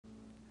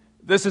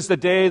This is the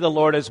day the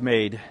Lord has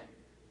made.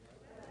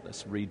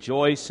 Let's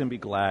rejoice and be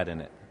glad in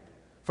it.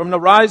 From the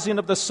rising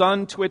of the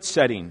sun to its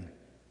setting,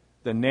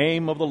 the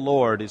name of the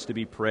Lord is to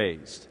be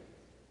praised.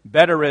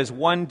 Better is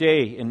one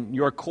day in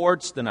your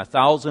courts than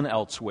 1,000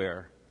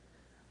 elsewhere.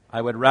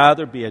 I would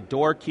rather be a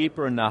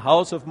doorkeeper in the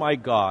house of my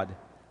God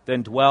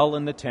than dwell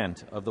in the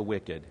tent of the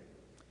wicked.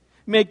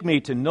 Make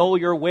me to know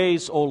your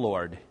ways, O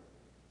Lord.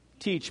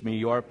 Teach me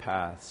your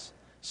paths.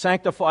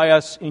 Sanctify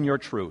us in your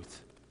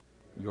truth.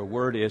 Your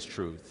word is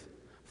truth.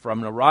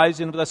 From the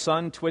rising of the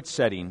sun to its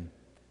setting,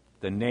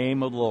 the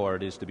name of the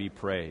Lord is to be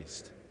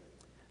praised.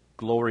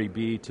 Glory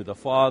be to the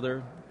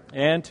Father,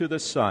 and to the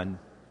Son,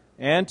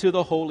 and to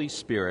the Holy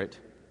Spirit,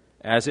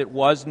 as it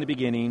was in the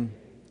beginning,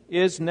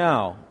 is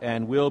now,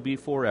 and will be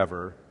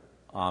forever.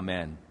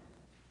 Amen.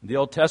 The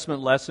Old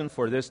Testament lesson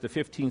for this, the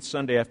 15th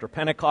Sunday after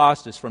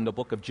Pentecost, is from the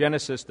book of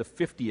Genesis, the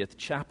 50th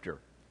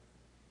chapter.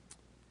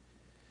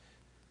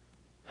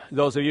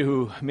 Those of you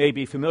who may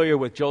be familiar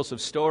with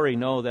Joseph's story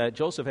know that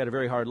Joseph had a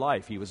very hard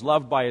life. He was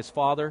loved by his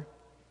father,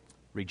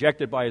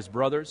 rejected by his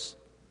brothers,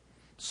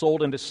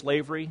 sold into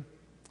slavery,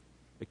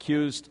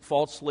 accused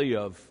falsely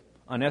of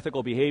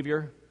unethical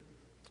behavior,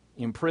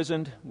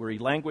 imprisoned where he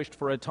languished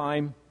for a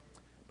time,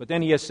 but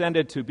then he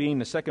ascended to being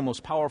the second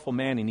most powerful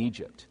man in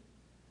Egypt.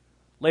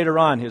 Later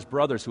on, his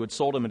brothers who had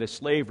sold him into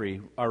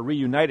slavery are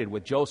reunited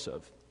with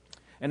Joseph.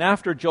 And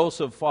after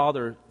Joseph's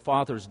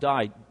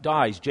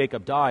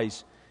Jacob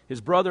dies,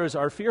 his brothers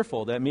are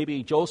fearful that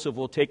maybe Joseph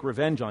will take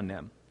revenge on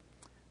them.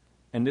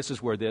 And this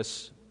is where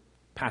this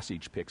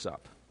passage picks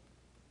up.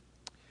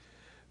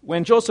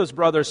 When Joseph's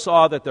brothers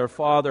saw that their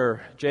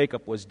father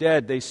Jacob was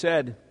dead, they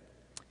said,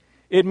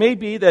 "It may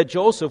be that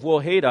Joseph will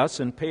hate us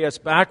and pay us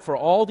back for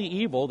all the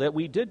evil that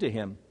we did to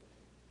him."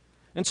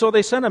 And so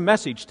they sent a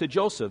message to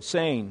Joseph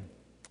saying,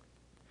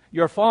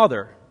 "Your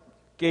father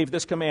gave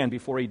this command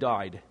before he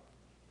died.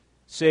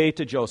 Say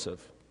to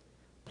Joseph,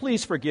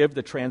 'Please forgive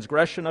the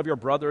transgression of your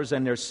brothers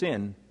and their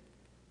sin,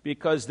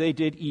 because they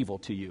did evil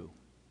to you.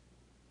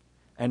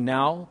 And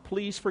now,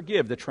 please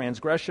forgive the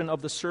transgression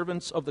of the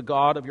servants of the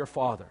God of your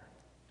father.'"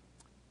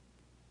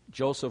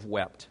 Joseph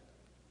wept.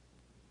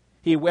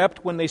 He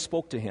wept when they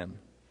spoke to him.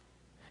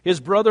 His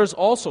brothers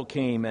also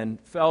came and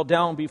fell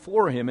down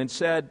before him and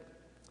said,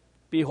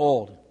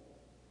 "Behold,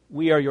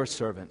 we are your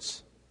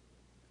servants."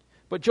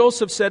 But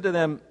Joseph said to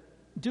them,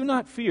 "Do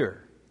not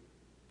fear,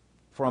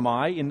 for am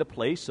I in the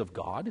place of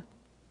God?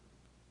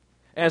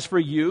 As for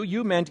you,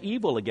 you meant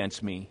evil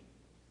against me,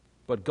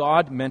 but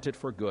God meant it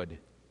for good,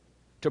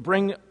 to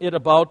bring it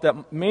about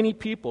that many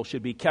people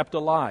should be kept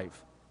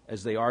alive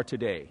as they are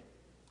today.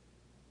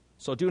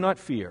 So do not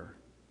fear.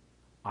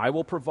 I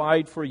will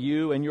provide for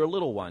you and your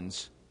little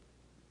ones."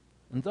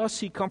 And thus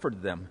he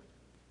comforted them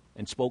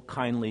and spoke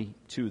kindly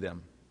to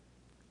them.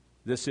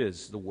 This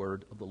is the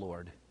word of the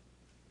Lord.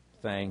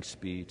 Thanks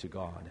be to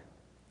God.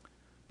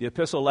 The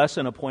epistle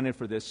lesson appointed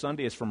for this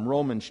Sunday is from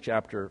Romans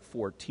chapter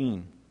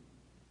 14.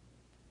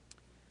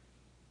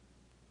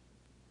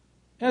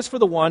 As for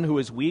the one who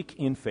is weak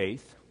in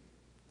faith,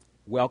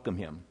 welcome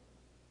him,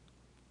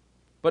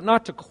 but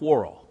not to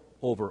quarrel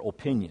over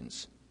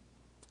opinions.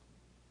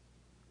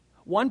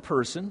 One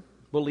person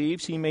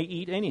believes he may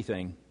eat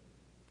anything,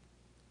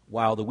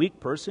 while the weak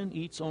person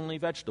eats only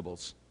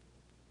vegetables.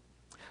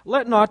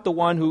 Let not the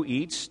one who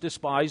eats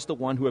despise the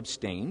one who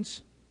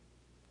abstains,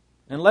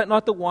 and let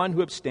not the one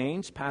who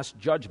abstains pass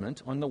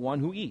judgment on the one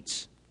who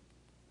eats,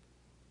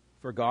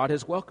 for God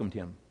has welcomed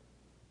him.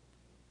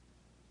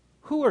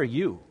 Who are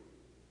you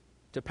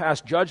to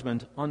pass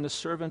judgment on the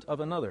servant of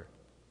another?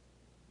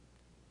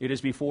 It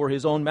is before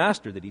his own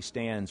master that he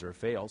stands or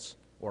fails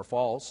or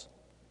falls,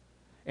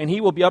 and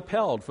he will be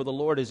upheld, for the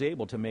Lord is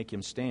able to make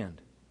him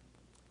stand.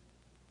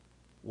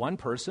 One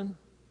person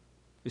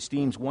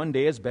esteems one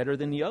day as better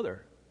than the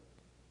other,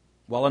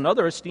 while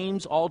another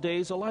esteems all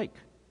days alike.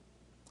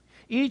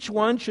 Each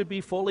one should be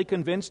fully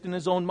convinced in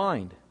his own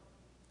mind.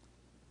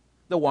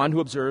 The one who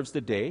observes the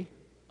day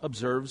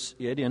observes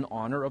it in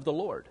honor of the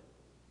Lord.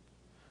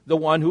 The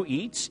one who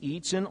eats,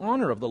 eats in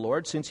honor of the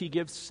Lord, since he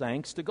gives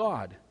thanks to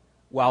God,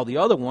 while the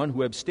other one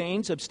who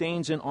abstains,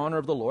 abstains in honor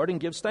of the Lord and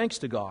gives thanks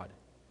to God.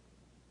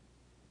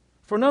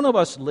 For none of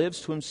us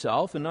lives to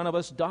himself, and none of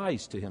us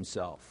dies to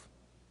himself.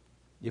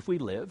 If we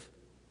live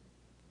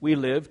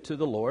to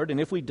the Lord, and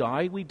if we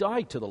die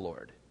to the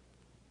Lord.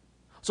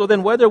 So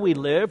then whether we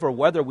live or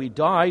whether we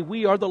die,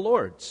 we are the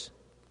Lord's.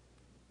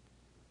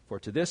 For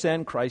to this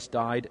end Christ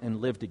died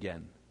and lived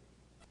again,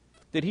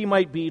 that he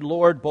might be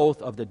Lord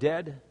both of the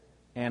dead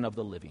and of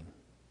the living.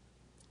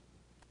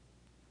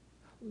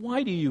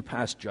 Why do you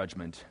pass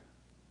judgment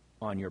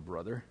on your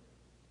brother?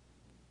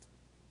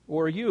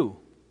 Or you,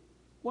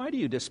 why do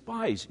you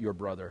despise your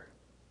brother?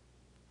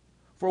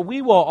 For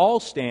we will all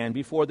stand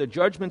before the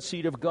judgment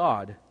seat of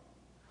God.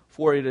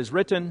 For it is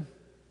written,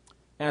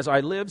 "As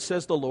I live,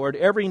 says the Lord,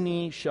 every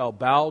knee shall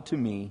bow to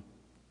me,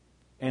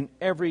 and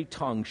every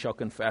tongue shall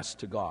confess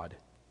to God."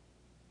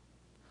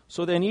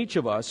 So then each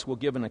of us will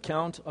give an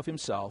account of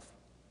himself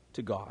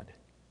to God.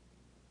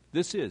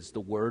 This is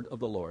the word of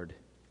the Lord.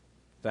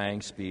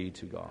 Thanks be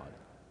to God.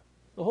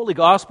 The Holy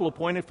Gospel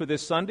appointed for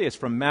this Sunday is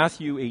from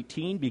Matthew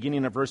 18,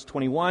 beginning at verse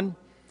 21.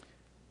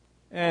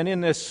 And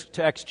in this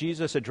text,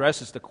 Jesus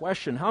addresses the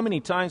question, how many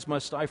times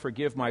must I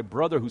forgive my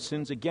brother who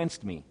sins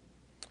against me?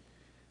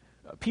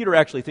 Peter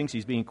actually thinks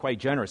he's being quite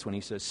generous when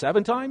he says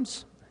 7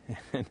 times.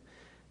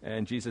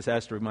 And Jesus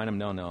has to remind him,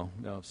 no,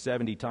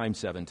 70 times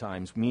 7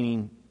 times,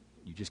 meaning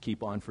you just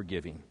keep on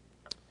forgiving.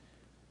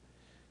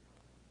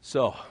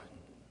 So,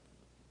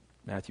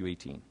 Matthew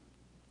 18.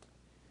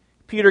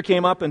 Peter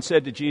came up and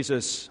said to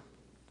Jesus,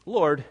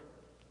 Lord,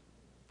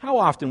 how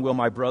often will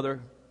my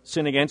brother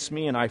sin against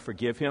me and I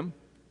forgive him?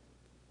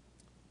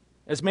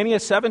 As many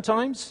as 7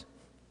 times?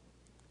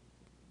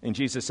 And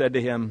Jesus said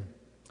to him,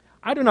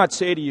 I do not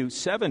say to you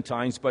 7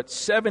 times, but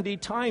 70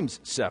 times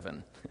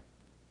 7.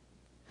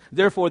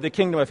 Therefore the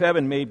kingdom of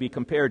heaven may be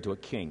compared to a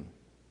king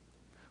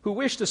who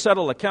wished to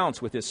settle accounts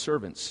with his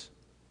servants.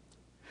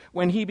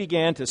 When he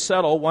began to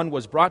settle, one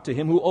was brought to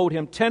him who owed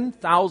him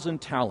 10,000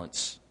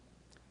 talents.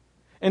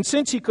 And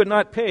since he could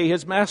not pay,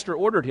 his master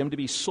ordered him to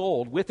be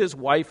sold with his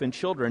wife and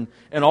children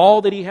and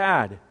all that he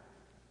had,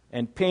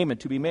 and payment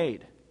to be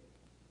made.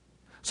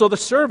 So the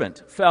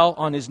servant fell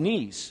on his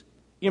knees,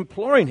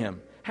 imploring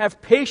him,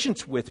 have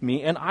patience with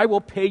me, and I will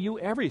pay you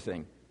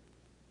everything.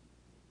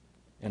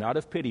 And out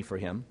of pity for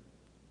him,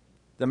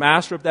 the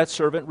master of that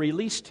servant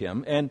released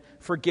him and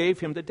forgave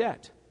him the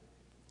debt.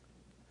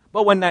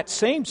 But when that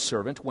same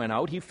servant went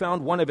out, he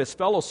found one of his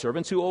fellow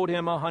servants who owed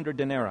him 100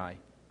 denarii.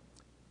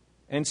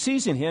 And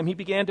seizing him, he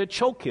began to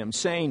choke him,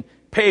 saying,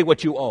 pay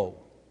what you owe.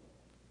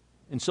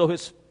 And so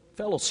his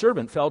fellow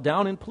servant fell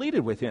down and pleaded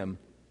with him,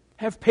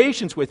 have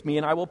patience with me,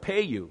 and I will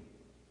pay you.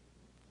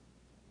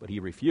 But he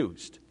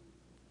refused,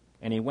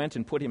 and he went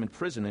and put him in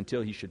prison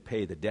until he should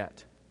pay the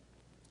debt.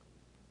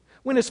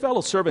 When his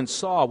fellow servants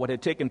saw what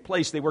had taken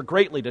place, they were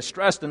greatly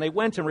distressed, and they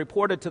went and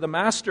reported to the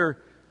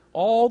master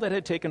all that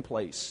had taken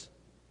place.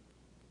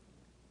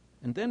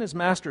 And then his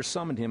master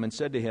summoned him and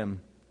said to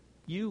him,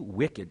 you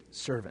wicked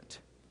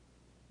servant,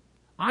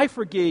 I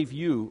forgave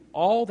you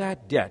all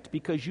that debt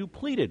because you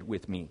pleaded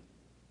with me.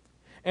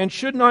 And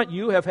should not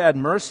you have had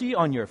mercy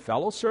on your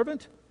fellow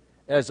servant,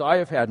 as I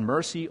have had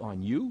mercy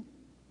on you?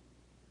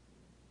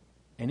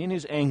 And in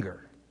his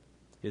anger,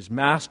 his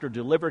master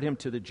delivered him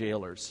to the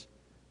jailers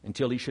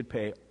until he should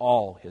pay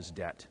all his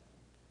debt.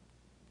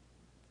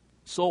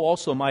 So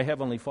also my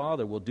heavenly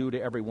Father will do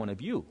to every one of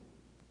you,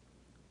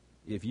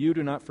 if you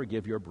do not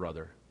forgive your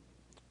brother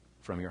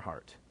from your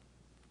heart.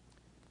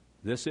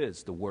 This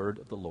is the word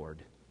of the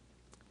Lord.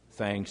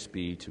 Thanks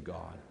be to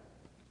God.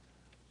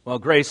 Well,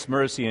 grace,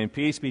 mercy, and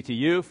peace be to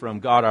you from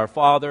God our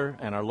Father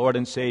and our Lord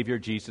and Savior,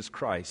 Jesus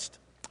Christ.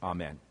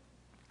 Amen.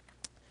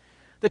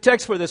 The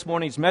text for this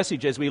morning's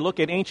message, as we look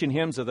at ancient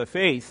hymns of the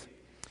faith,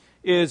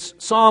 is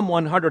Psalm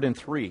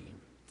 103.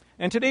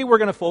 And today we're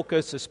going to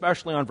focus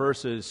especially on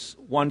verses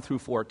 1 through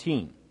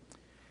 14.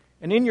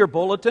 And in your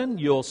bulletin,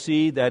 you'll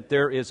see that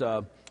there is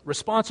a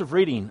responsive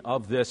reading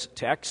of this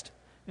text.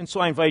 And so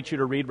I invite you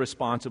to read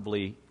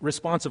responsively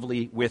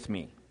with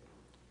me.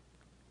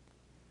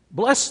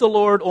 Bless the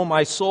Lord, O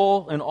my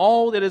soul, and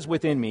all that is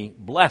within me.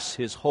 Bless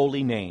his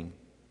holy name.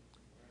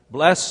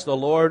 Bless the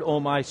Lord, O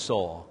my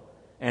soul,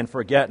 and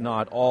forget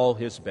not all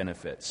his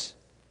benefits.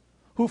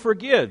 Who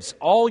forgives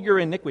all your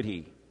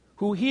iniquity,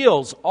 who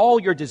heals all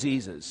your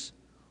diseases,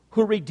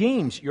 who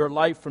redeems your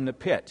life from the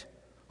pit,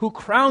 who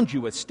crowns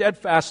you with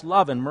steadfast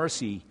love and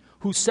mercy,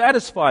 who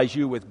satisfies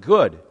you with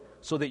good,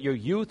 so that your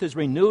youth is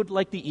renewed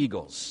like the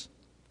eagles.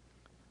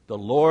 The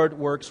Lord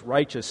works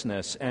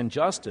righteousness and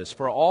justice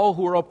for all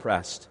who are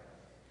oppressed.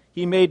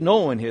 He made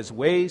known his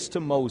ways to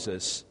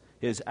Moses,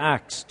 his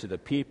acts to the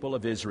people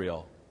of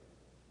Israel.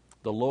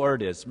 The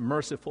Lord is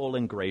merciful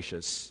and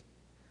gracious,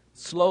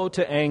 slow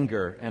to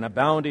anger and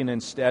abounding in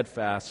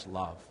steadfast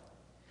love.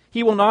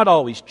 He will not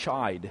always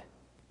chide,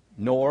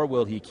 nor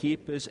will he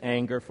keep his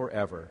anger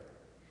forever.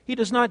 He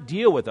does not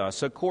deal with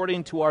us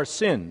according to our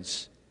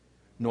sins,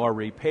 nor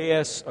repay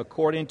us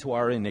according to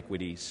our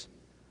iniquities.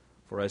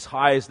 For as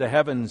high as the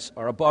heavens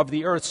are above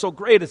the earth, so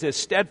great is his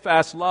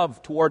steadfast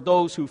love toward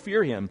those who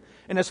fear him.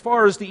 And as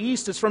far as the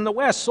east is from the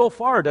west, so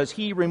far does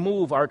he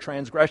remove our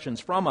transgressions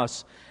from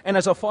us. And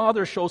as a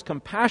father shows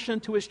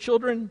compassion to his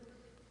children,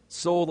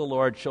 so the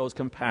Lord shows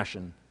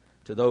compassion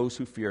to those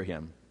who fear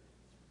him.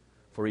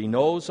 For he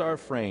knows our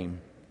frame,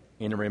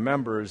 and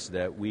remembers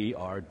that we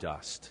are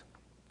dust.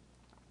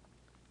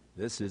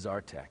 This is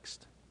our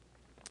text.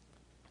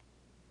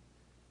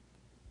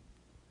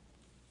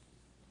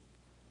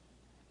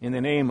 In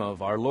the name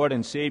of our Lord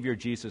and Savior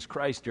Jesus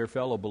Christ, dear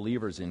fellow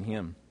believers in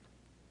him.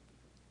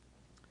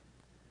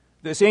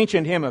 This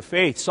ancient hymn of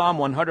faith, Psalm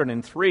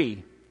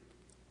 103,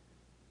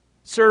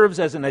 serves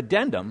as an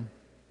addendum,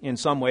 in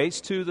some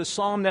ways, to the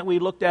psalm that we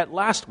looked at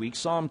last week,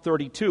 Psalm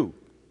 32.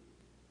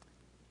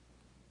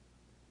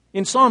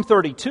 In Psalm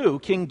 32,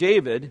 King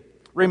David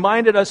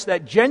reminded us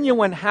that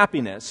genuine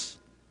happiness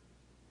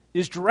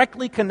is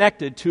directly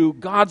connected to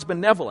God's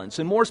benevolence,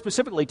 and more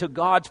specifically to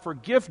God's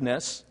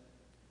forgiveness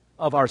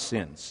of our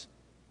sins,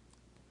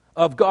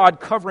 of God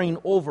covering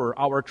over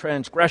our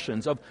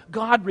transgressions, of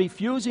God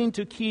refusing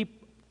to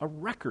keep a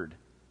record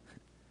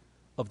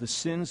of the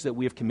sins that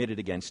we have committed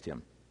against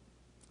him.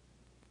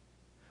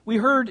 We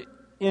heard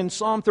in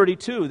Psalm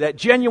 32 that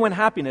genuine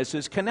happiness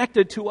is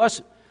connected to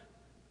us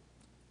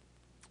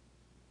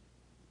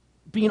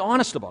being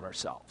honest about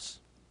ourselves,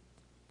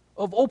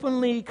 of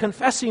openly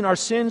confessing our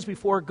sins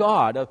before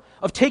God,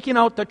 of taking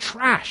out the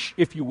trash,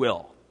 if you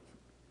will,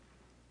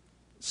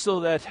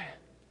 so that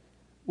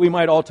we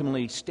might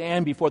ultimately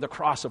stand before the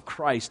cross of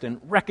Christ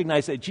and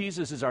recognize that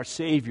Jesus is our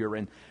Savior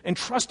and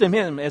trust in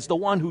him as the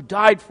one who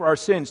died for our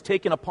sins,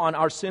 taking upon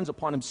our sins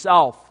upon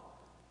himself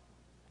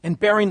and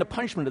bearing the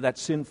punishment of that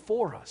sin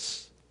for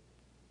us.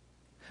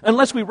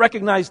 Unless we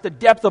recognize the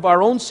depth of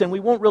our own sin, we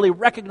won't really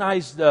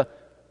recognize the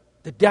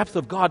depth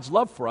of God's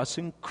love for us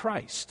in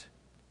Christ.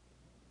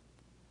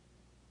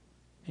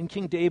 And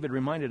King David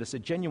reminded us that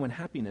genuine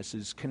happiness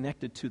is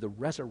connected to the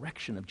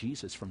resurrection of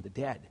Jesus from the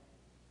dead.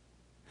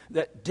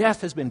 That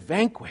death has been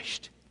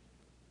vanquished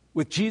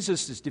with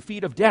Jesus'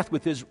 defeat of death,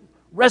 with his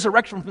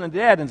resurrection from the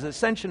dead and his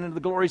ascension into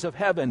the glories of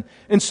heaven.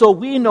 And so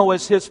we know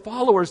as his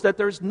followers that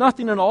there's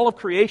nothing in all of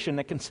creation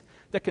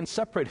that can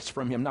separate us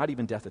from him, not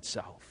even death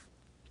itself.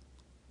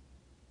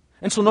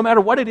 And so no matter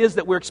what it is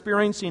that we're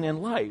experiencing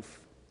in life,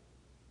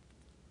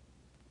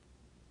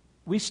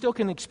 we still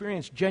can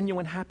experience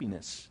genuine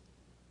happiness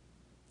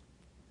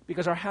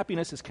because our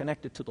happiness is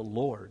connected to the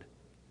Lord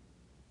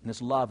and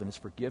his love and his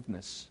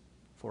forgiveness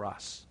for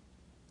us.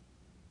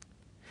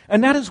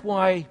 And that is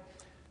why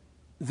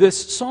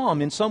this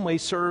psalm in some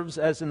ways serves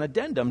as an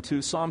addendum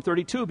to Psalm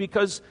 32,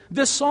 because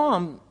this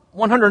Psalm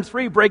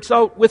 103 breaks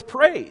out with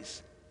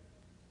praise.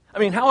 I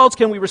mean, how else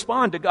can we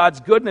respond to God's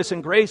goodness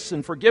and grace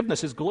and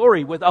forgiveness, his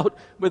glory,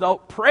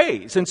 without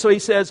praise? And so he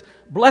says,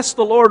 "Bless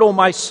the Lord, O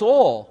my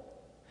soul,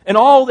 and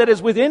all that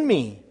is within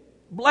me.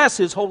 Bless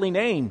his holy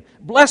name.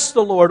 Bless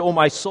the Lord, O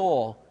my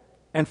soul,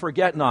 and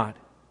forget not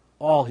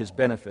all his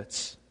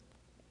benefits."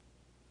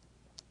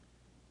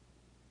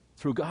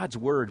 Through God's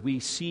word, we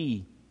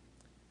see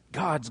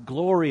God's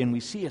glory and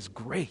we see his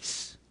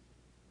grace.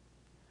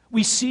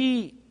 We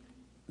see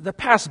the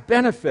past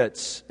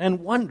benefits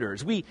and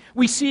wonders. We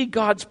see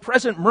God's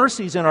present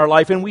mercies in our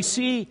life, and we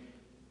see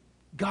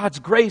God's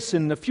grace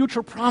and the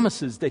future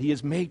promises that he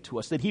has made to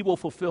us, that he will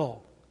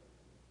fulfill.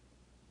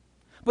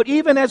 But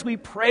even as we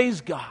praise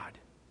God,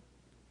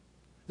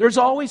 there's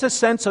always a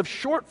sense of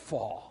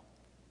shortfall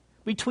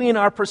between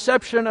our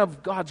perception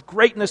of God's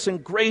greatness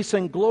and grace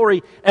and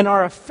glory and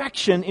our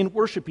affection in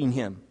worshiping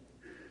him.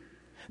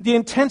 The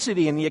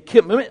intensity and the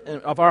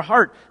commitment of our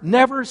heart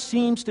never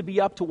seems to be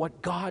up to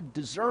what God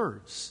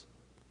deserves.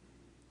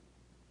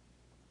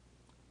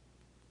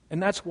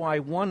 And that's why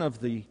one of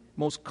the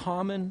most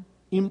common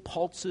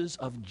impulses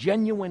of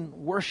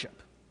genuine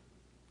worship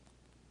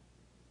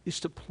is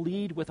to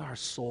plead with our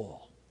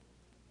soul.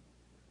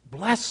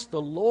 Bless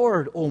the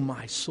Lord, O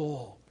my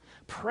soul.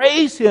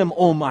 Praise him,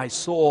 O my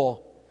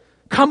soul.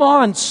 Come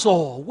on,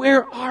 soul,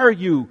 where are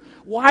you?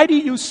 Why do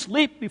you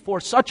sleep before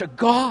such a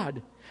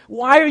God?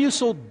 Why are you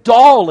so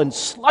dull and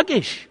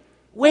sluggish?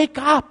 Wake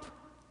up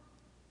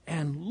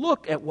and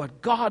look at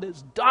what God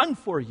has done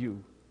for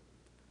you.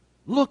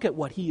 Look at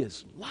what he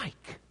is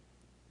like.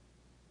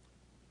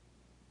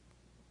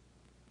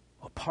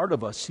 A part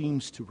of us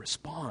seems to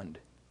respond.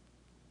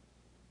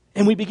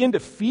 And we begin to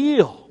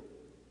feel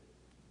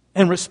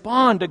and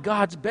respond to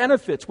God's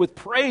benefits with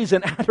praise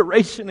and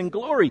adoration and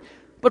glory.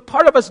 But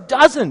part of us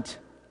doesn't.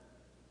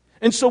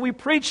 And so we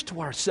preach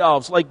to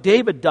ourselves like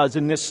David does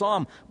in this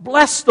psalm.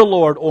 Bless the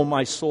Lord, O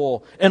my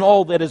soul, and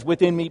all that is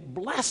within me.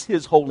 Bless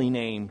his holy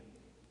name.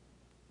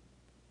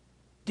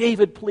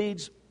 David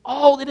pleads,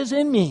 all that is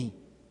in me.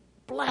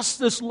 Bless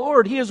this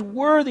Lord. He is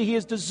worthy. He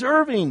is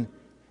deserving.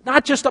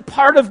 Not just a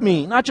part of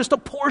me, not just a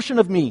portion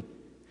of me,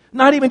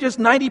 not even just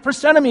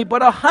 90% of me,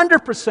 but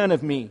 100%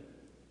 of me.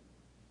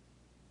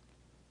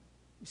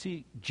 You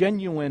see,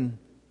 genuine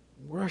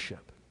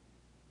worship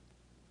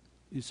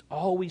is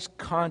always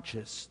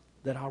conscious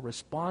that our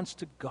response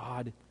to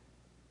God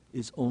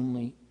is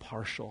only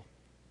partial.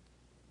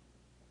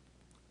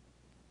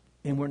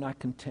 And we're not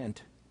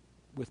content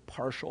with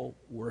partial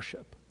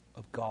worship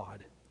of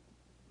God.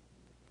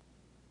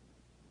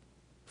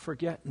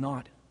 Forget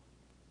not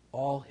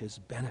all his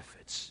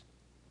benefits,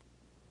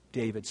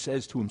 David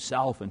says to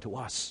himself and to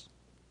us.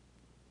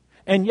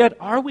 And yet,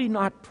 are we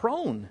not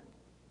prone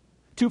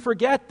to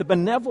forget the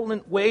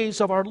benevolent ways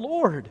of our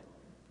Lord?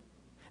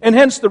 And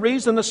hence the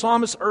reason the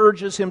psalmist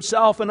urges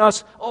himself and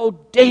us, oh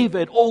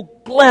David, oh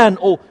Glenn,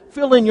 oh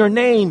fill in your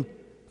name,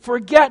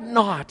 forget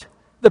not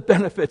the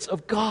benefits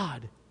of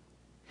God.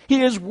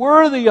 He is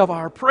worthy of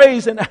our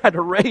praise and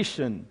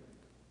adoration.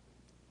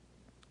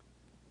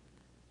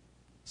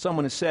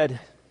 Someone has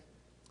said,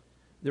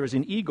 there is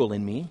an eagle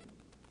in me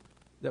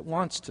that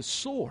wants to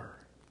soar.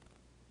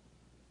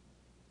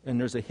 And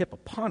there's a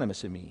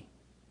hippopotamus in me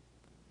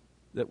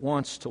that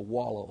wants to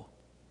wallow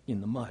in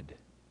the mud.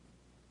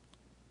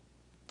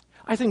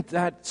 I think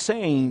that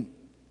saying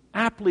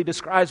aptly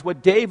describes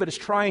what David is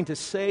trying to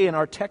say in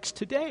our text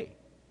today.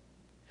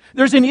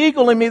 There's an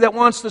eagle in me that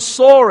wants to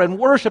soar and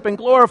worship and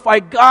glorify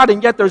God,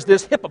 and yet there's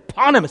this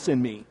hippopotamus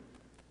in me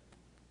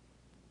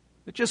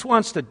that just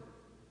wants to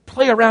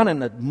play around in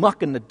the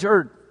muck and the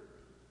dirt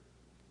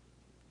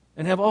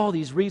and have all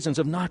these reasons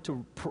of not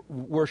to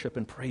worship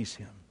and praise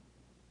Him.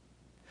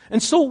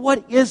 And so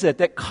what is it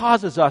that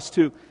causes us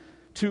to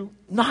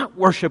not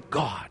worship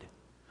God,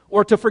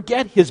 or to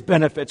forget His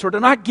benefits, or to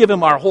not give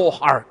Him our whole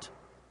heart?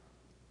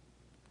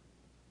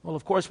 Well,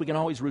 of course, we can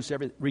always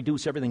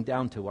reduce everything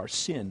down to our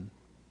sin.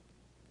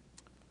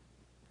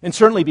 And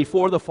certainly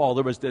before the fall,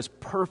 there was this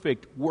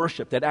perfect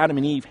worship that Adam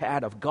and Eve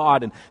had of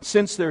God. And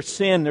since their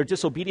sin, their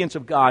disobedience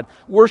of God,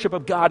 worship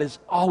of God has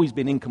always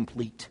been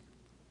incomplete,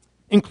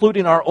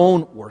 including our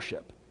own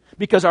worship,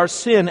 because our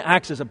sin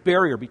acts as a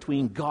barrier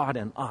between God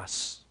and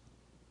us.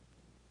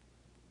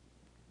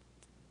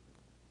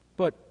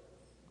 But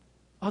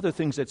other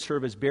things that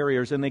serve as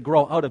barriers, and they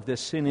grow out of this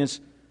sin,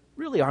 is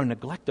really our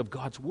neglect of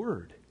God's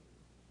Word.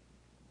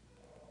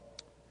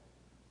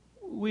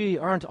 We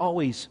aren't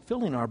always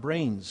filling our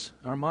brains,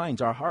 our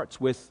minds, our hearts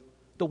with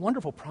the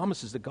wonderful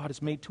promises that God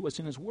has made to us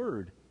in His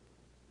Word.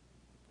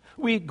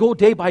 We go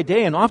day by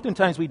day, and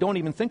oftentimes we don't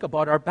even think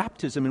about our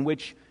baptism, in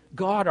which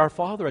God, our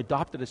Father,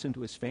 adopted us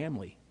into His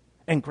family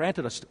and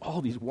granted us all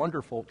these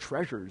wonderful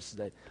treasures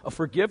of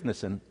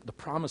forgiveness and the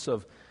promise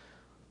of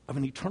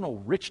an eternal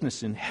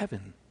richness in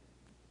heaven.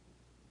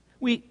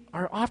 We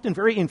are often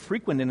very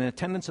infrequent in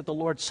attendance at the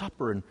Lord's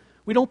Supper, and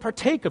we don't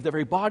partake of the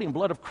very body and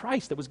blood of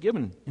Christ that was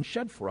given and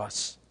shed for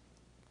us.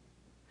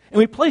 And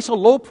we place a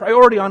low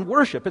priority on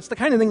worship. It's the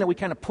kind of thing that we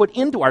kind of put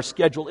into our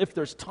schedule if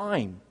there's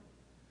time,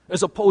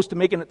 as opposed to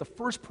making it the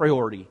first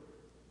priority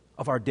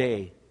of our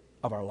day,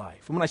 of our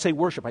life. And when I say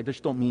worship, I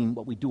just don't mean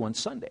what we do on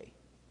Sunday,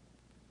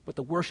 but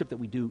the worship that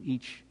we do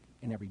each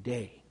and every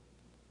day.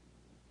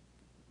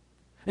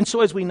 And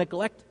so as we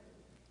neglect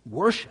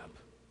worship,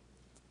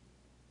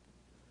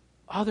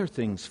 other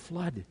things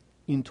flood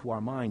into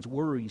our minds,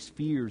 worries,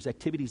 fears,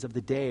 activities of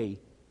the day,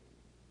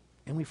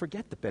 and we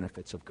forget the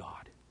benefits of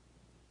God.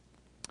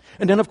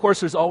 And then, of course,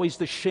 there's always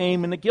the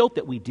shame and the guilt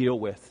that we deal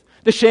with.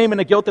 The shame and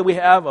the guilt that we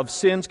have of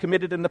sins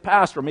committed in the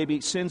past, or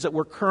maybe sins that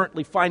we're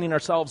currently finding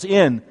ourselves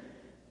in.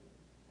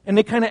 And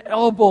they kind of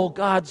elbow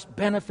God's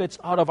benefits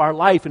out of our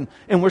life. And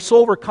we're so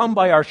overcome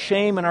by our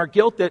shame and our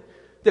guilt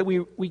that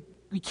we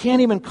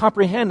can't even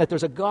comprehend that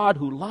there's a God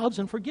who loves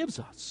and forgives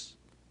us.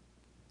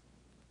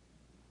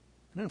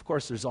 And then, of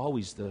course, there's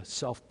always the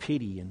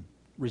self-pity and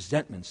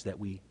resentments that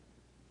we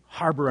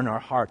harbor in our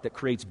heart that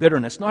creates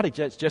bitterness, not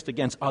just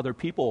against other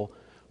people,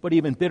 but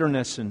even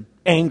bitterness and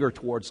anger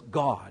towards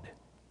God.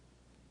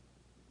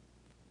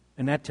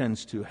 And that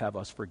tends to have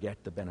us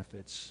forget the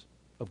benefits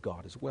of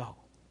God as well.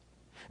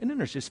 And then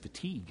there's just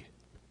fatigue.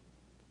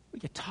 We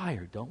get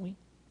tired, don't we?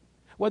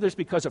 Whether it's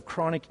because of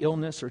chronic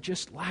illness or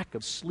just lack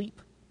of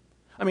sleep.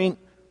 I mean,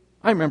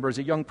 I remember as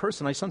a young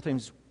person, I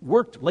sometimes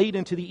worked late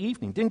into the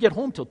evening, didn't get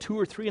home till 2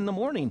 or 3 in the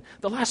morning.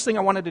 The last thing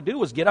I wanted to do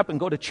was get up and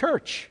go to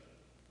church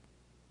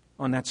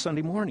on that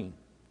Sunday morning.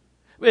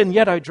 And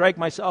yet I dragged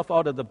myself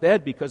out of the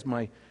bed because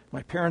my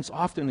parents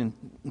often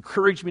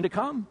encouraged me to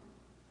come.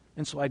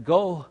 And so I'd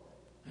go,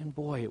 and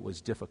boy, it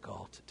was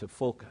difficult to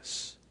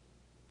focus.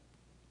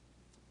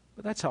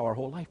 But that's how our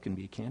whole life can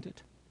be, can't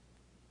it?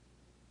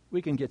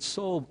 We can get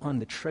so on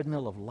the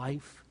treadmill of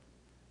life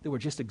that we're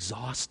just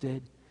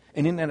exhausted.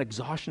 And in that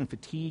exhaustion and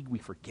fatigue, we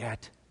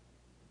forget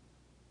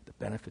the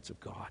benefits of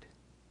God.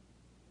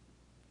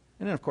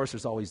 And then, of course,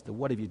 there's always the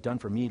 "what have you done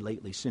for me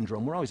lately"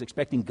 syndrome. We're always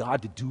expecting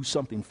God to do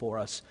something for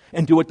us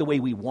and do it the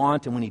way we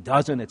want. And when He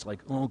doesn't, it's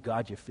like, "Oh,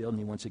 God, you failed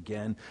me once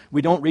again."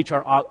 We don't reach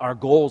our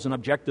goals and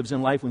objectives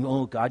in life.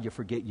 "Oh, God,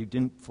 you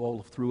didn't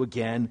follow through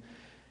again."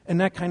 And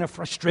that kind of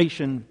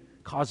frustration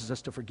causes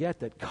us to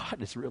forget that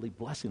God is really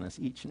blessing us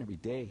each and every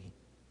day.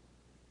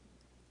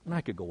 And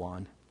I could go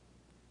on.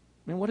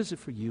 I mean, what is it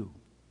for you?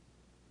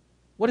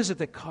 What is it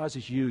that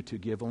causes you to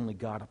give only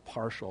God a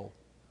partial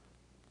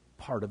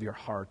part of your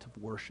heart of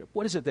worship?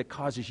 What is it that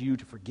causes you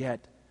to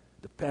forget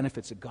the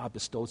benefits that God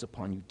bestows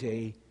upon you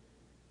day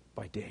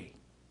by day?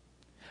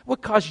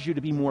 What causes you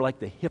to be more like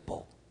the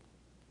hippo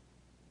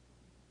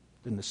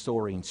than the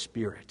soaring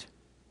spirit,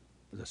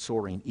 the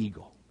soaring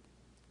eagle?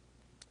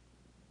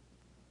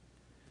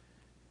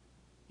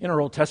 In our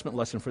Old Testament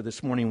lesson for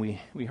this morning,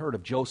 we heard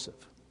of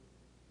Joseph.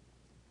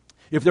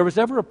 If there was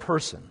ever a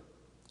person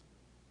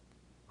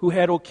who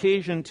had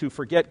occasion to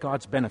forget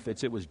God's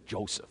benefits, it was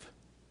Joseph.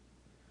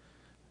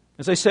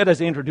 As I said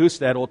as I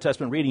introduced that Old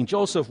Testament reading,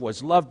 Joseph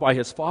was loved by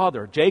his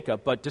father,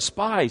 Jacob, but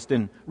despised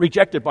and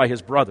rejected by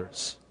his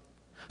brothers.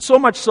 So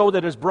much so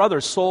that his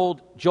brothers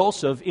sold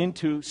Joseph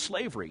into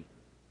slavery.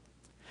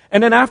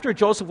 And then after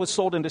Joseph was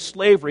sold into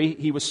slavery,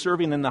 he was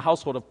serving in the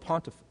household of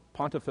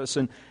Pontifex,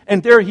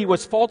 and there he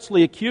was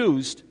falsely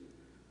accused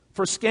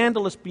for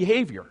scandalous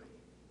behavior,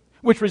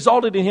 which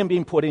resulted in him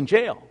being put in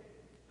jail,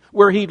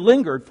 where he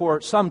lingered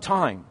for some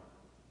time.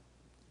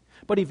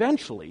 But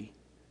eventually,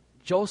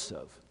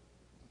 Joseph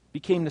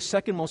became the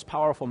second most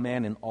powerful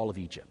man in all of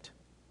Egypt.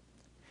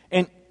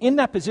 And in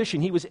that position,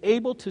 he was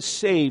able to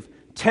save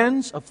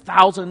tens of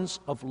thousands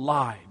of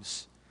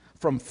lives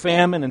from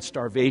famine and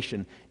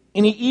starvation.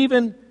 And he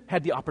even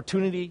had the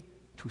opportunity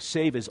to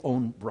save his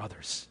own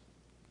brothers.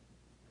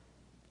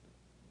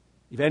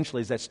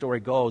 Eventually, as that story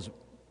goes,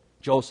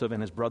 Joseph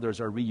and his brothers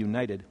are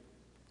reunited.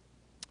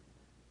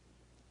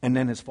 And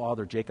then his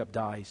father, Jacob,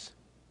 dies.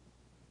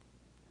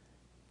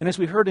 And as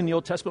we heard in the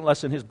Old Testament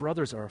lesson, his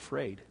brothers are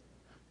afraid.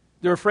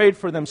 They're afraid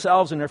for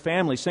themselves and their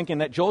families, thinking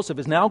that Joseph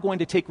is now going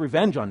to take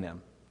revenge on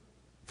them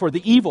for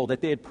the evil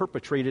that they had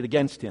perpetrated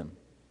against him.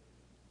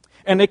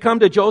 And they come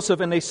to Joseph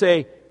and they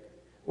say,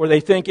 or they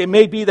think, it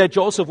may be that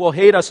Joseph will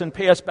hate us and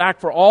pay us back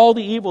for all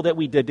the evil that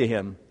we did to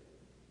him.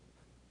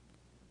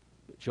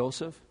 But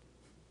Joseph,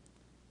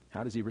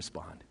 how does he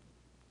respond?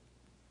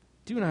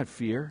 Do not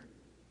fear,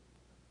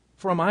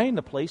 for am I in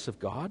the place of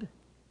God?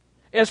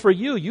 As for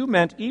you, you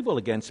meant evil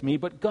against me,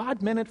 but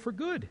God meant it for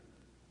good.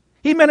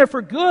 He meant it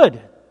for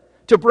good,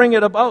 to bring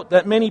it about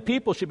that many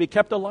people should be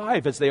kept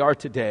alive as they are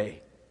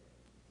today.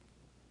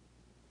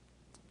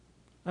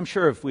 I'm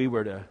sure if we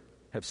were to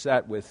have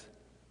sat with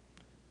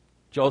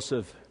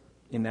Joseph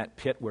in that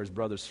pit where his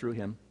brothers threw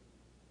him,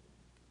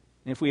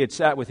 and if we had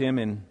sat with him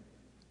in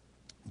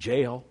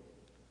jail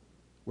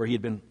where he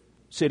had been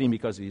sitting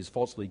because he was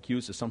falsely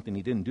accused of something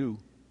he didn't do,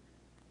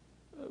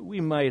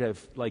 we might have,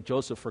 like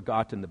Joseph,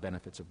 forgotten the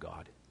benefits of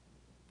God.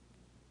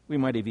 We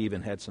might have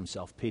even had some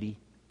self-pity,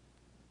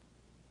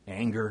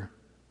 anger,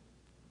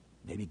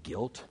 maybe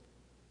guilt,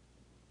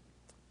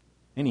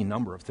 any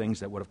number of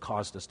things that would have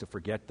caused us to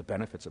forget the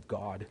benefits of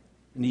God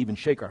and even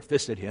shake our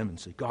fist at him and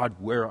say, God,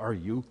 where are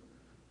you?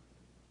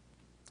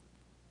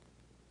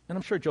 And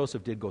I'm sure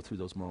Joseph did go through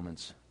those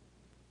moments.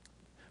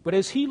 But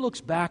as he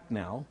looks back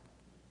now,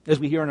 as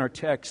we hear in our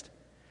text,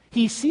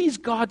 he sees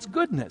God's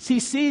goodness. He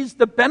sees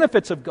the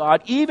benefits of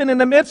God, even in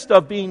the midst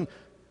of being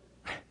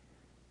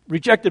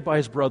rejected by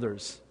his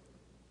brothers,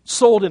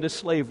 sold into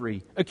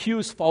slavery,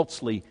 accused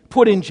falsely,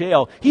 put in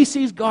jail. He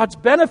sees God's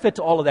benefit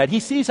to all of that.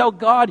 He sees how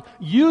God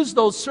used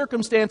those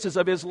circumstances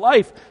of his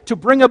life to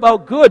bring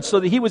about good so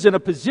that he was in a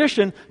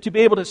position to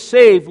be able to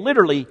save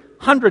literally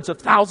hundreds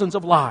of thousands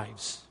of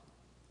lives.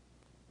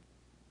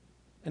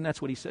 And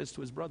that's what he says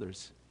to his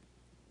brothers.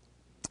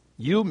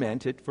 You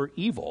meant it for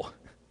evil,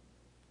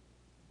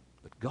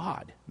 but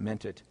God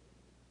meant it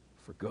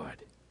for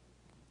good.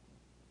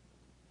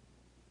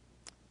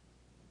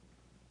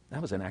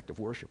 That was an act of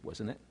worship,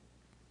 wasn't it?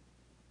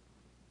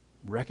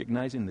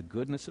 Recognizing the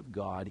goodness of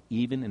God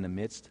even in the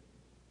midst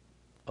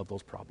of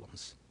those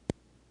problems.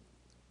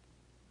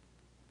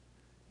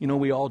 You know,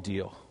 we all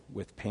deal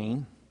with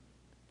pain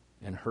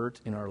and hurt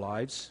in our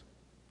lives.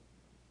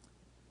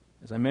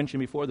 As I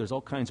mentioned before, there's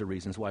all kinds of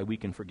reasons why we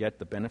can forget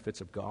the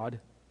benefits of God.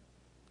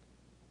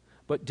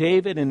 But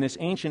David, in this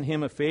ancient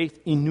hymn of faith,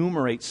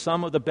 enumerates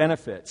some of the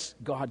benefits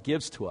God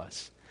gives to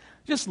us.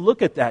 Just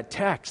look at that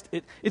text.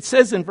 It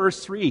says in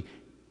verse 3,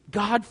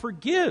 God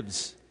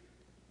forgives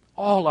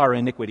all our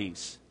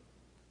iniquities.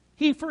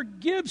 He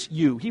forgives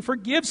you. He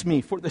forgives me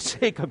for the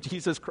sake of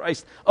Jesus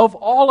Christ of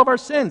all of our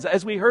sins.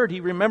 As we heard, he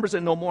remembers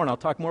it no more, and I'll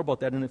talk more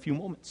about that in a few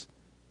moments.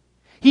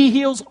 He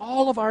heals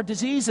all of our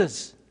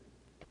diseases,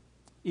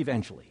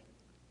 eventually.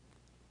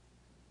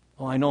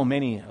 Oh, I know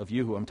many of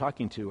you who I'm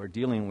talking to are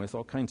dealing with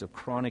all kinds of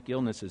chronic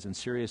illnesses and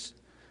serious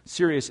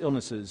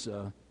illnesses,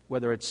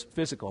 whether it's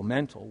physical,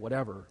 mental,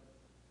 whatever.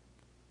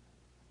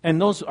 And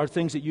those are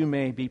things that you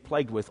may be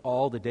plagued with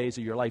all the days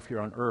of your life here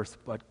on earth,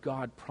 but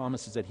God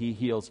promises that he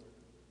heals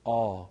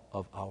all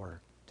of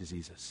our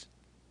diseases.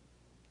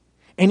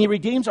 And he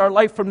redeems our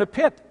life from the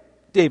pit,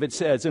 David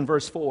says in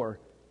verse 4.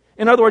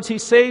 In other words, he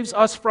saves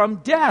us from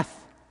death.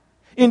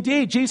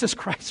 Indeed, Jesus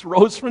Christ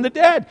rose from the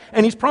dead,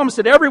 and he's promised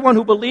that everyone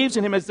who believes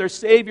in him as their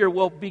Savior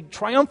will be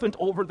triumphant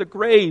over the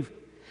grave,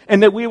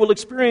 and that we will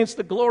experience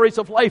the glories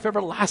of life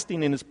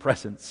everlasting in his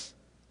presence.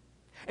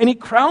 And he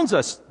crowns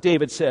us,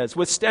 David says,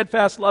 with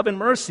steadfast love and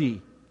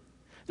mercy.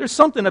 There's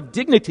something of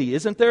dignity,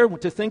 isn't there,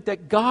 to think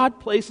that God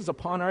places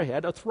upon our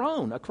head a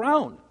throne, a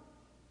crown.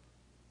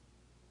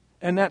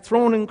 And that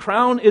throne and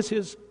crown is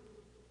his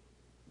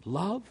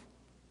love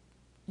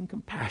and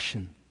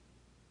compassion.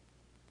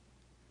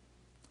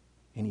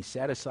 And he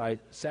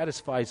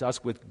satisfies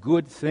us with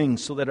good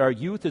things so that our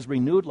youth is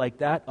renewed like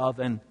that of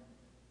an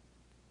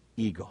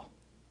eagle.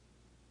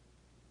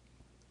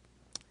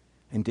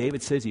 And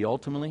David says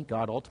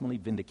God ultimately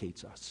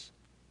vindicates us.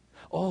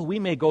 Oh, we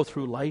may go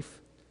through life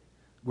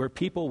where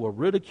people will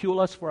ridicule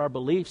us for our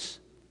beliefs,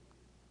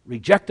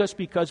 reject us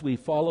because we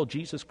follow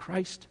Jesus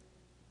Christ.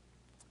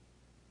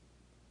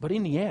 But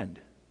in the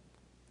end,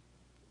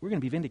 we're going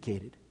to be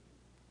vindicated.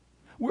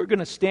 We're going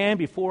to stand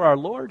before our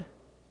Lord,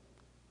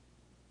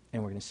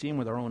 and we're going to see him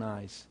with our own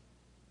eyes.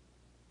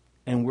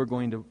 And we're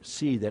going to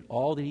see that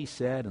all that he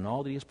said and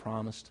all that he has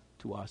promised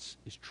to us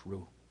is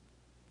true.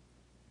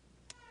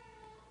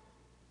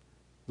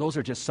 Those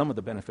are just some of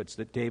the benefits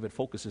that David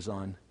focuses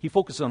on. He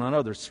focuses on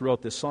others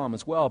throughout this psalm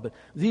as well, but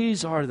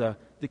these are the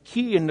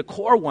key and the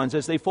core ones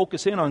as they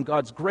focus in on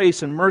God's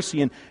grace and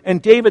mercy.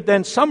 And David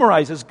then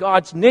summarizes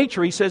God's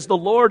nature. He says, the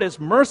Lord is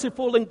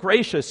merciful and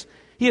gracious.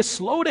 He is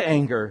slow to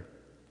anger,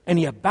 and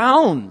he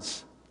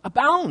abounds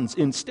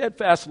in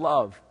steadfast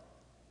love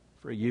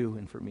for you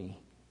and for me.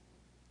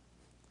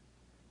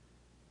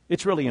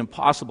 It's really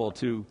impossible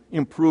to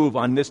improve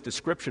on this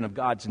description of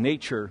God's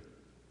nature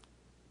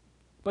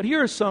But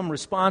here are some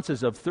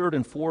responses of third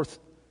and fourth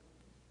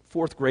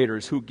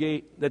graders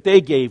that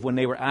they gave when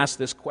they were asked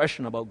this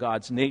question about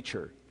God's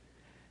nature.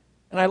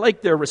 And I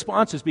like their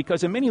responses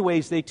because in many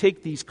ways they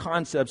take these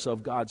concepts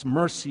of God's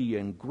mercy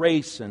and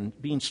grace and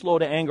being slow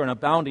to anger and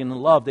abounding in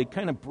love, they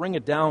kind of bring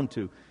it down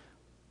to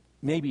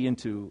maybe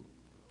into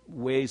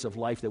ways of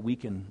life that we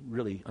can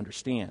really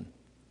understand.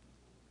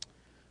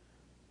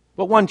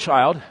 But one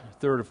child,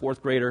 third or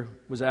fourth grader,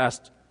 was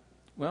asked,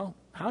 well,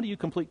 how do you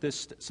complete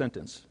this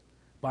sentence?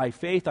 By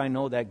faith I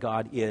know that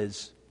God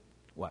is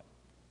what?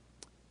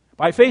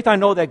 By faith I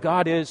know that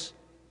God is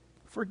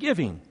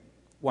forgiving,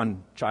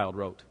 one child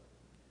wrote.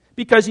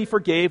 Because he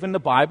forgave in the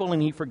Bible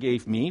and he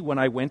forgave me when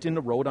I went in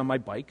the road on my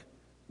bike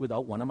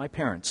without one of my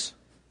parents.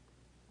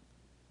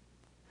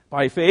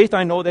 By faith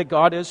I know that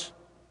God is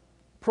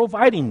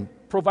providing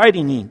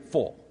in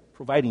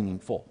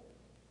full.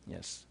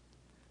 Yes.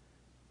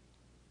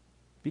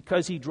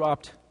 Because he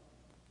dropped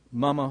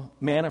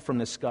manna from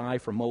the sky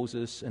for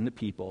Moses and the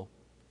people,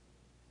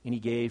 and he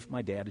gave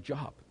my dad a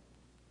job.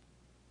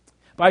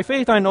 By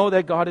faith I know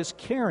that God is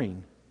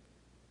caring,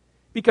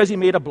 because he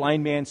made a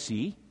blind man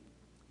see,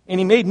 and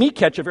he made me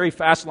catch a very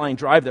fast line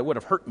drive that would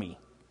have hurt me.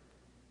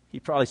 He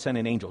probably sent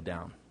an angel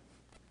down.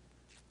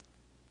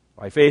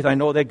 By faith I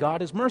know that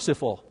God is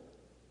merciful,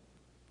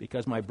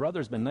 because my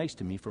brother's been nice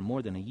to me for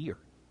more than a year.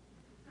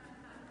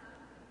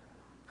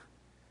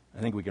 I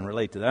think we can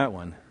relate to that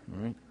one.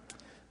 Right?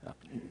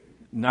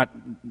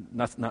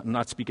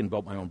 Not speaking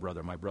about my own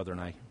brother. My brother and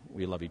I,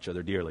 we love each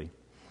other dearly.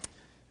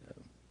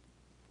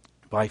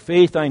 By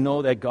faith I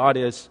know that God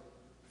is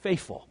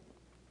faithful,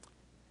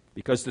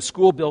 because the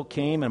school bill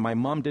came and my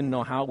mom didn't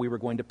know how we were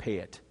going to pay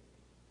it.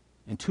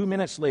 And 2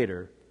 minutes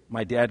later,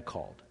 my dad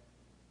called,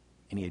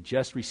 and he had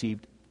just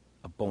received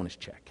a bonus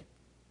check.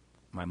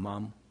 My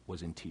mom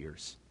was in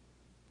tears.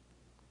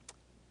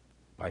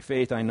 By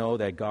faith I know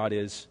that God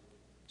is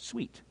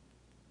sweet,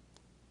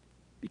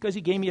 because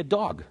he gave me a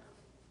dog.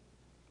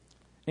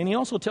 And he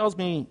also tells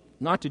me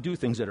not to do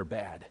things that are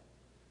bad.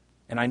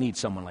 And I need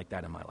someone like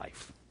that in my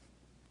life.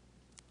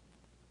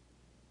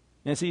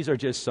 And these are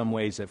just some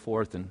ways that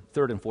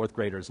third and fourth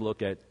graders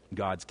look at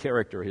God's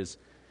character, his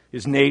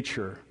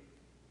nature.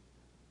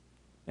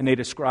 And they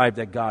describe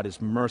that God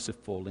is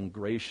merciful and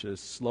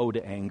gracious, slow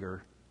to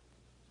anger,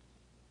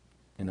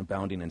 and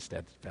abounding in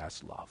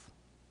steadfast love.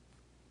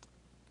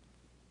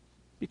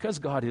 Because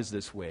God is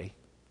this way,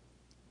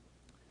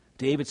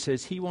 David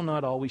says he will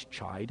not always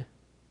chide.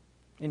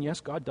 And yes,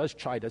 God does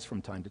chide us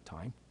from time to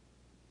time.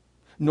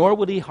 Nor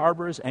will he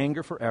harbor his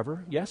anger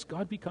forever. Yes,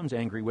 God becomes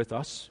angry with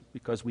us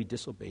because we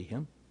disobey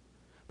him.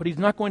 But he's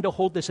not going to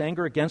hold this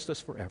anger against us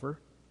forever.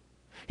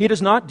 He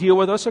does not deal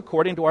with us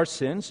according to our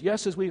sins.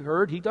 Yes, as we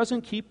heard, he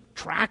doesn't keep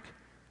track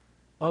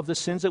of the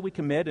sins that we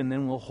commit, and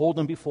then we'll hold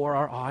them before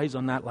our eyes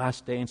on that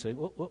last day and say,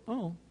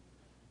 oh.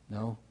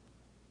 No.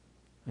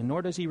 And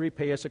nor does he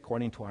repay us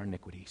according to our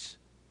iniquities.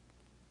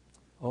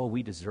 Oh,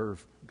 we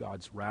deserve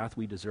God's wrath.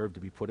 We deserve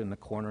to be put in the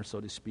corner, so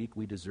to speak.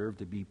 We deserve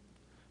to be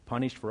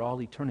punished for all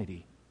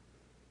eternity.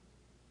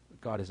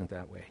 But God isn't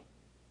that way.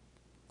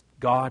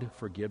 God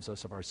forgives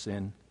us of our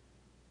sin.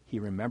 He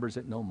remembers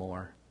it no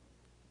more.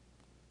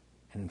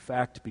 And in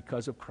fact,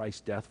 because of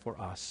Christ's death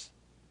for us,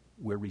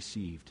 we're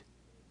received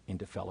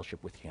into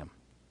fellowship with him.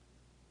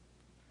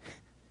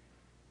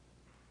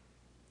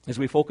 As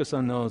we focus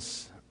on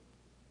those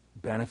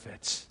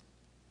benefits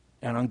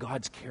and on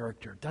God's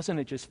character, doesn't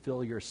it just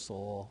fill your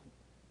soul,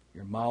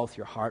 your mouth,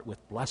 your heart with,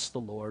 bless the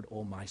Lord,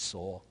 O my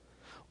soul.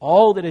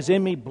 All that is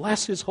in me,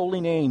 bless his holy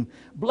name.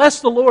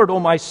 Bless the Lord, O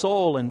my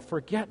soul, and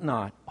forget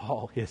not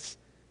all his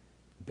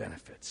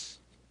benefits.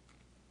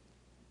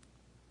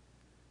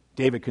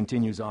 David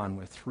continues on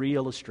with 3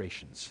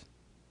 illustrations.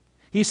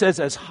 He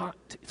says,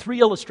 3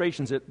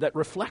 illustrations that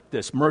reflect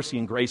this mercy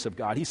and grace of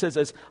God. He says,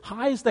 as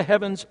high as the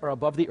heavens are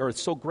above the earth,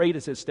 so great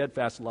is his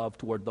steadfast love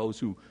toward those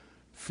who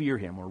fear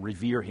him or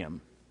revere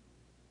him.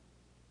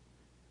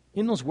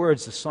 In those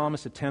words, the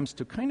psalmist attempts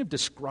to kind of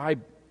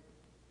describe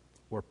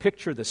or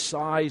picture the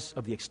size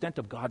of the extent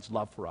of God's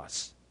love for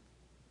us.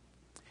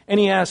 And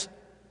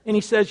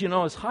he says,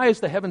 as high as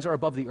the heavens are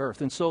above the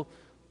earth. And so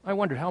I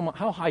wondered,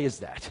 how high is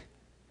that?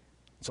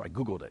 So I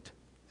Googled it.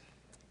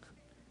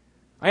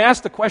 I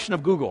asked the question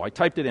of Google. I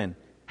typed it in.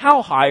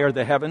 How high are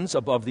the heavens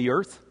above the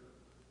earth?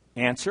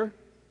 Answer.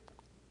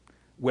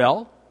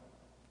 Well,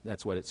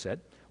 that's what it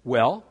said.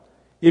 Well,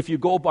 if you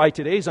go by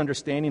today's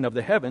understanding of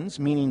the heavens,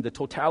 meaning the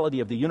totality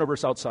of the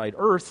universe outside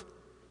Earth,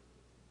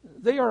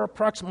 they are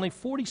approximately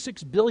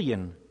 46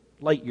 billion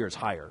light years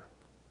higher.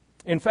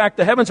 In fact,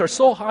 the heavens are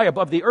so high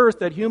above the earth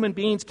that human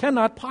beings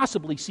cannot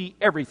possibly see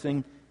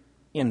everything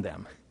in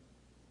them.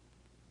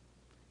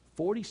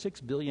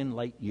 46 billion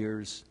light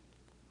years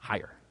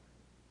higher.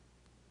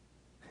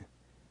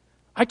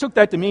 I took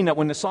that to mean that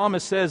when the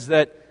psalmist says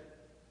that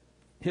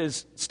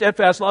his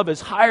steadfast love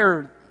is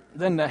higher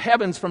than the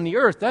heavens from the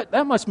earth,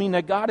 that must mean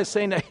that God is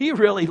saying that he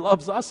really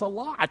loves us a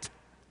lot.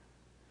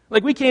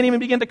 Like we can't even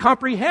begin to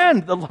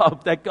comprehend the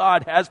love that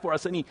God has for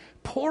us, and he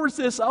pours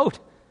this out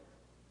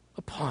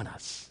upon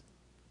us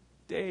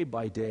day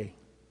by day.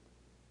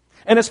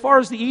 And as far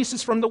as the east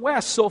is from the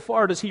west, so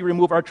far does he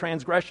remove our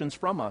transgressions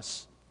from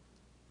us.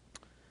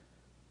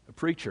 A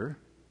preacher,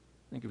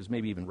 I think it was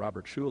maybe even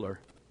Robert Schuller,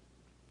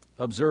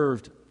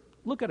 observed,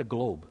 look at a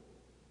globe.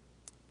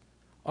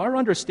 Our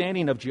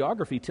understanding of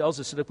geography tells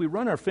us that if we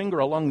run our finger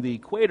along the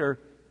equator,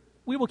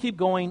 we will keep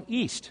going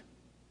east.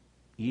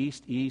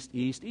 East, east,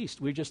 east, east.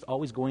 We're just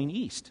always going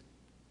east.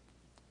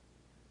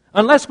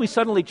 Unless we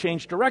suddenly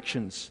change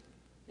directions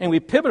and we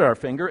pivot our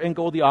finger and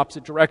go the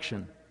opposite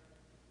direction.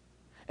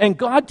 And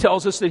God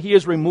tells us that he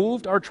has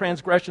removed our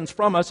transgressions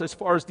from us as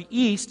far as the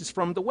east is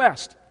from the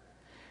west.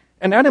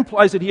 And that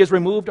implies that he has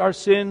removed our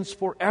sins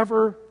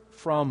forever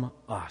from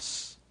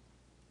us.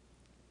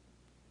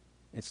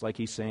 It's like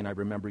he's saying, I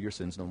remember your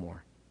sins no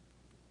more.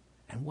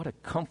 And what a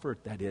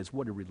comfort that is.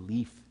 What a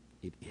relief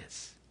it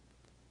is.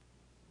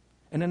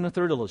 And then the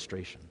third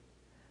illustration.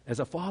 As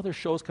a father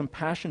shows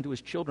compassion to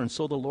his children,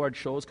 so the Lord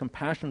shows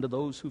compassion to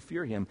those who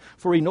fear him.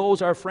 For he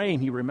knows our frame.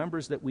 He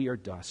remembers that we are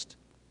dust.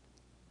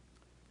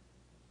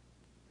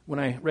 When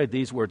I read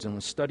these words and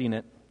was studying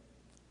it,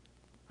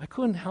 I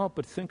couldn't help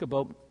but think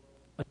about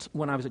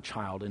when I was a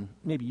child, and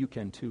maybe you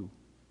can too.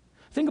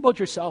 Think about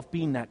yourself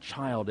being that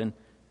child, and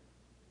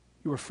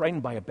you were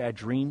frightened by a bad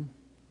dream,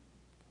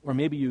 or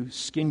maybe you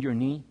skinned your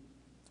knee,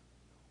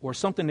 or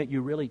something that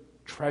you really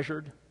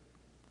treasured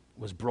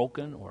was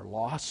broken or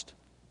lost.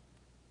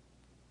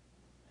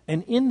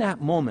 And in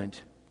that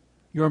moment,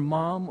 your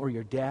mom or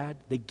your dad,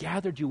 they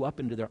gathered you up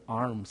into their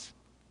arms.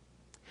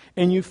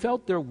 And you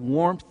felt their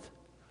warmth,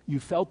 you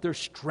felt their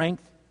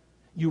strength,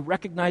 you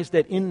recognized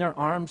that in their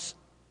arms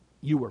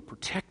you were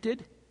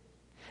protected.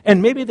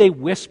 And maybe they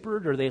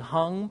whispered or they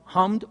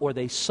hummed or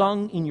they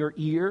sung in your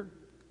ear,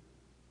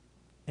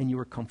 and you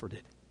were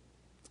comforted.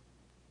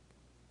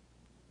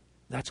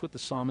 That's what the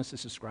psalmist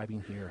is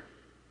describing here.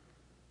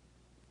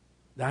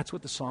 That's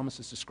what the psalmist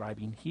is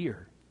describing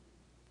here.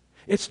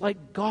 It's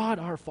like God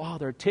our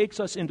Father takes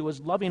us into his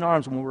loving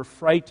arms when we're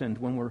frightened,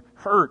 when we're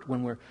hurt,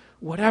 when we're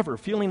whatever,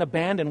 feeling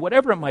abandoned,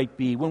 whatever it might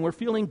be, when we're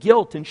feeling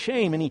guilt and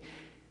shame, and he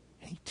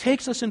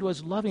takes us into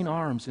his loving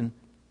arms and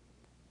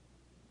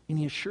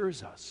he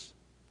assures us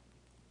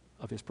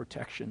of his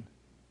protection.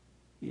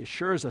 He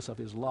assures us of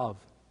his love.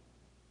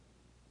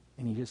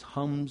 And he just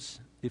hums,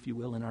 if you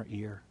will, in our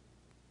ear.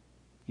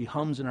 He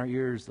hums in our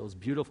ears those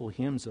beautiful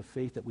hymns of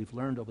faith that we've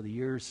learned over the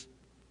years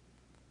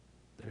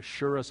that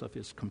assure us of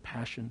his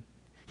compassion.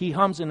 He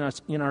hums in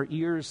our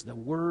ears the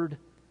word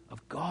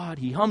of God.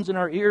 He hums in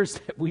our ears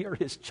that we are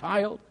his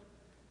child.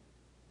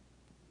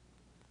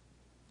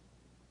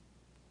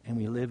 And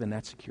we live in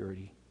that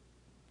security.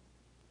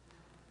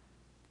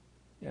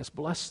 Yes,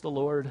 bless the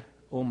Lord,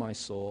 O my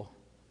soul.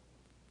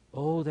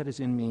 Oh, that is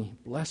in me.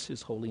 Bless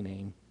his holy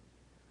name.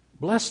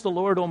 Bless the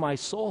Lord, O my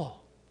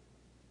soul.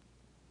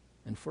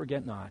 And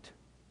forget not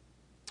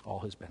all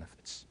his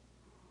benefits.